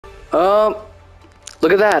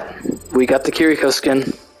Look at that. We got the Kiriko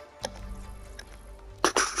skin.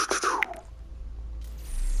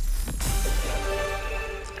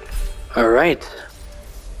 Alright.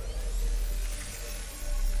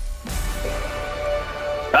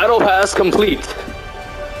 Battle Pass complete.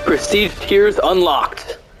 Prestige tiers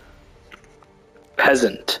unlocked.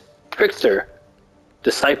 Peasant. Trickster.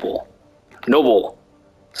 Disciple. Noble.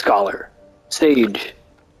 Scholar. Sage.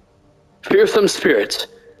 Fearsome Spirit.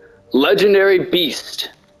 Legendary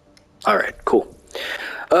Beast. Alright, cool.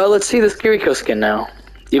 Let's see this Kiriko skin now.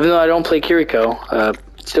 Even though I don't play Kiriko,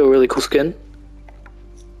 it's still a really cool skin.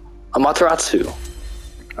 Amaterasu.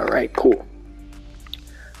 Alright, cool.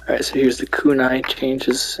 Alright, so here's the kunai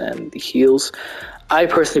changes and the heals. I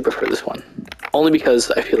personally prefer this one. Only because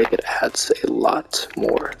I feel like it adds a lot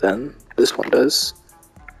more than this one does.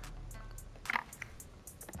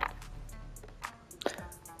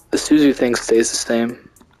 The Suzu thing stays the same.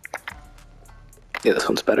 Yeah, this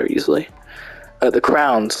one's better easily. The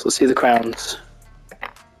crowns. Let's see the crowns.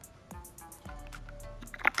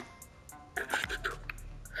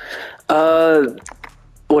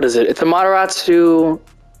 What is it? It's Amaterasu,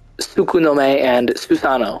 Tsukunome, and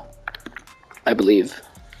Susano, I believe.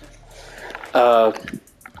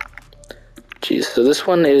 Geez, so this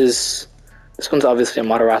one's obviously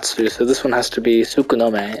Amaterasu, so this one has to be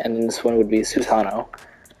Tsukunome, and this one would be Susano.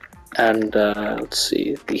 And, let's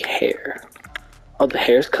see, the hair. Oh, the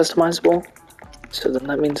hair is customizable? So then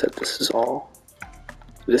that means that this is all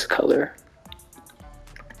this color,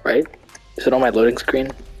 right? Is it on my loading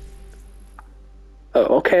screen?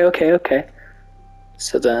 Oh, okay.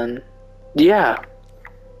 So then, yeah.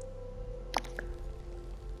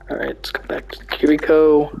 Alright, let's go back to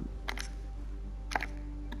Kiriko.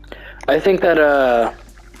 I think that,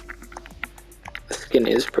 the skin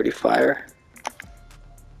is pretty fire.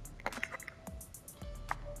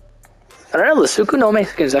 I don't know, the Tsukunome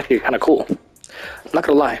skin is actually kind of cool. I'm not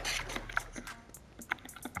gonna lie.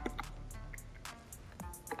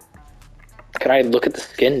 Can I look at the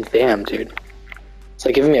skin? Damn, dude. It's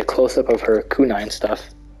like giving me a close-up of her kunai and stuff.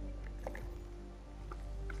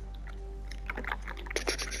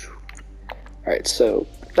 Alright, so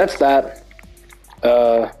that's that.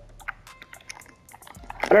 I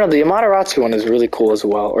don't know, the Amaterasu one is really cool as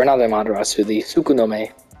well. Or not the Amaterasu, the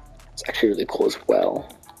Tsukunome. It's actually really cool as well.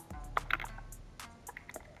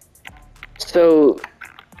 So,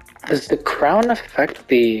 does the crown affect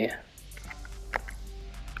the...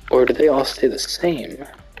 Or do they all stay the same?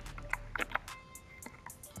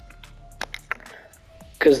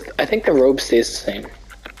 Because I think the robe stays the same.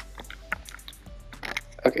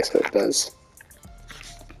 Okay, so it does.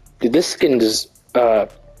 Dude, this skin does...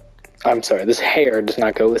 I'm sorry, this hair does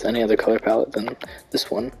not go with any other color palette than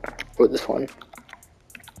this one. Or this one.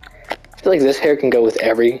 I feel like this hair can go with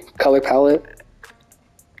every color palette.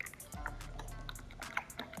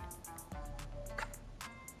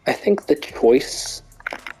 I think the choice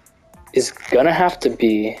is gonna have to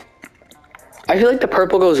be... I feel like the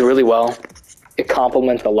purple goes really well. It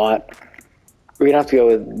complements a lot. We're gonna have to go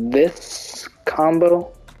with this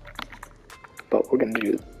combo. But we're gonna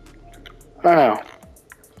do... I don't know.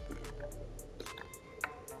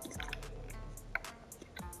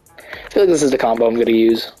 I feel like this is the combo I'm gonna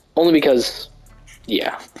use. Only because...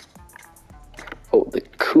 yeah. Oh, the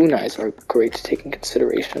kunais are great to take in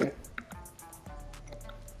consideration.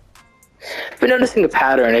 I've been noticing the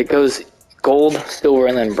pattern. It goes gold, silver,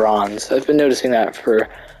 and then bronze. I've been noticing that for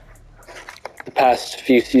the past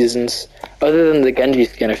few seasons. Other than the Genji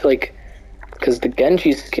skin, I feel like... because the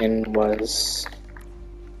Genji skin was...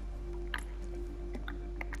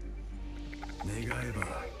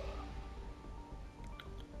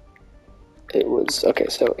 it was... okay,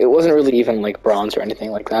 so it wasn't really even like bronze or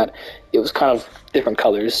anything like that. It was kind of different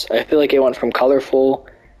colors. I feel like it went from colorful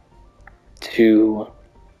to...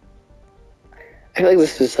 I feel like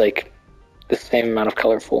this is like the same amount of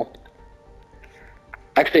colorful.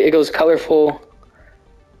 Actually, it goes colorful,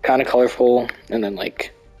 kind of colorful, and then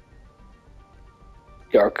like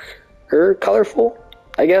darker colorful,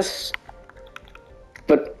 I guess.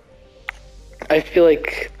 But I feel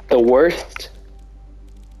like the worst...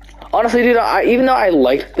 honestly, dude, even though I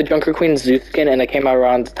liked the Junker Queen Zeus skin, and it came out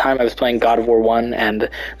around the time I was playing God of War 1 and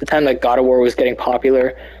the time that God of War was getting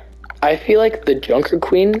popular, I feel like the Junker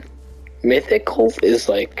Queen Mythical is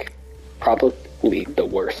like probably the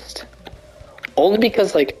worst. Only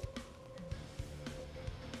because like...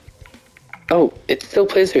 oh, it still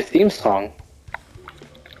plays her theme song.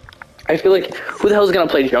 I feel like, who the hell is gonna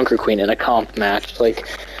play Junker Queen in a comp match? Like,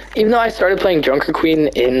 even though I started playing Junker Queen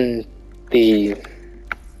in the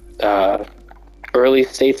early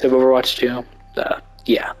states of Overwatch 2,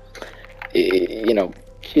 yeah. you know,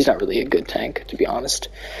 she's not really a good tank, to be honest.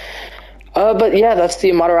 But yeah, that's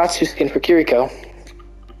the Amaterasu skin for Kiriko.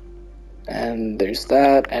 And there's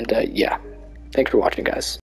that, and yeah. Thanks for watching, guys.